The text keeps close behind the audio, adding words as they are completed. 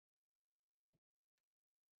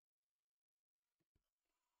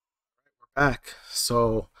Back.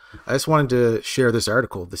 So I just wanted to share this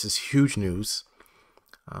article. This is huge news.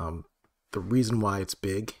 The reason why it's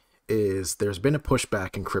big is there's been a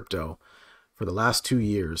pushback in crypto for the last 2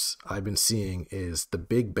 years. I've been seeing is the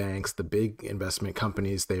big banks, the big investment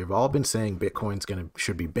companies, they've all been saying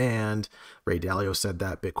should be banned. Ray Dalio said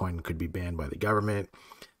that Bitcoin could be banned by the government.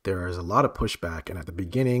 There is a lot of pushback, and at the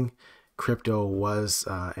beginning, crypto was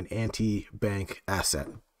an anti-bank asset.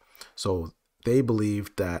 So they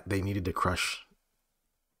believed that they needed to crush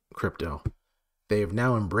crypto. They have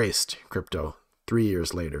now embraced crypto 3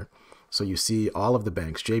 years later. So you see all of the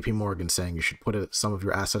banks, JP Morgan saying you should put some of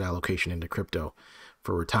your asset allocation into crypto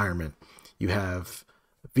for retirement. You have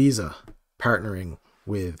Visa partnering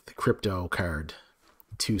with Crypto Card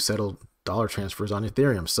to settle dollar transfers on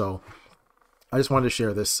Ethereum. So I just wanted to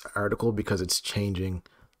share this article because it's changing.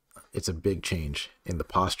 It's a big change in the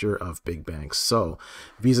posture of big banks. So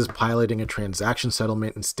Visa's piloting a transaction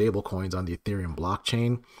settlement in stablecoins on the Ethereum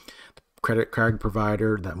blockchain. The credit card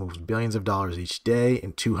provider that moves billions of dollars each day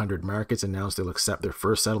in 200 markets announced they'll accept their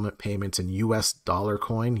first settlement payments in US dollar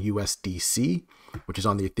coin, USDC, which is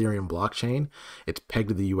on the Ethereum blockchain. It's pegged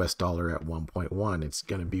to the US dollar at 1.1. It's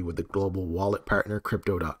going to be with the global wallet partner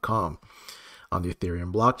Crypto.com on the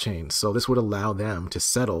Ethereum blockchain. So this would allow them to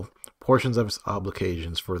settle portions of its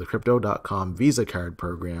obligations for the Crypto.com Visa card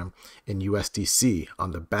program in USDC.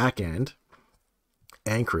 On the back end,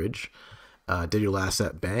 Anchorage Digital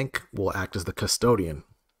Asset Bank will act as the custodian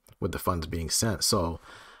with the funds being sent. So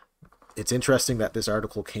it's interesting that this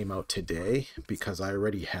article came out today because I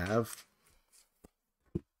already have,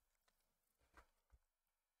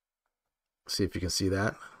 see if you can see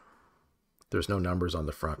that. There's no numbers on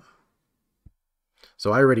the front.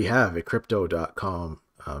 So I already have a Crypto.com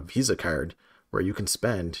Visa card where you can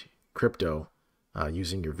spend crypto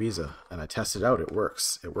using your Visa, and I tested out. It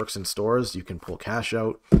works. It works in stores. You can pull cash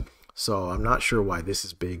out. So I'm not sure why this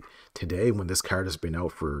is big today when this card has been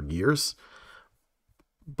out for years,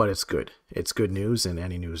 but it's good. It's good news, and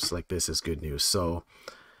any news like this is good news. So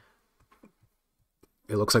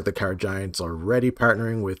it looks like the card giant's already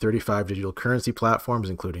partnering with 35 digital currency platforms,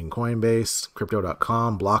 including Coinbase,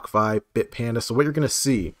 Crypto.com, BlockFi, Bitpanda. So what you're going to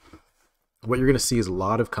see is a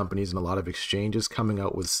lot of companies and a lot of exchanges coming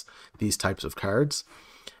out with these types of cards,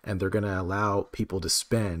 and they're going to allow people to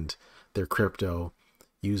spend their crypto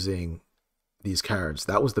using these cards.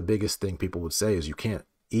 That was the biggest thing people would say is you can't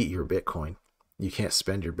eat your Bitcoin. You can't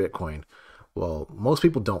spend your Bitcoin. Well, most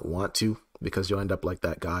people don't want to because you'll end up like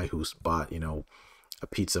that guy who's bought, a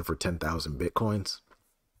pizza for 10,000 Bitcoins.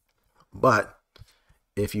 But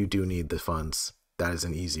if you do need the funds, that is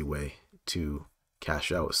an easy way to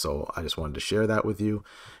cash out. So I just wanted to share that with you.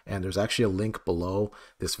 And there's actually a link below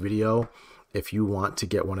this video if you want to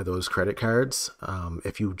get one of those credit cards.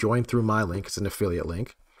 If you join through my link, it's an affiliate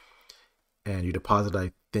link, and you deposit,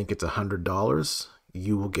 I think it's $100,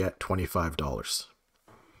 you will get $25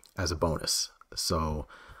 as a bonus. So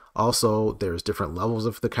also there's different levels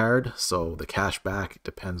of the card. So the cash back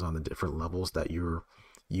depends on the different levels that you're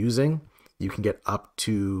using. You can get up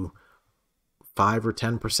to 5 or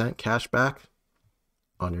 10% cash back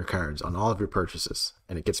on your cards, on all of your purchases,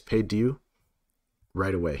 and it gets paid to you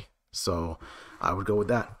right away. So I would go with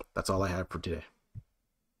that. That's all I have for today.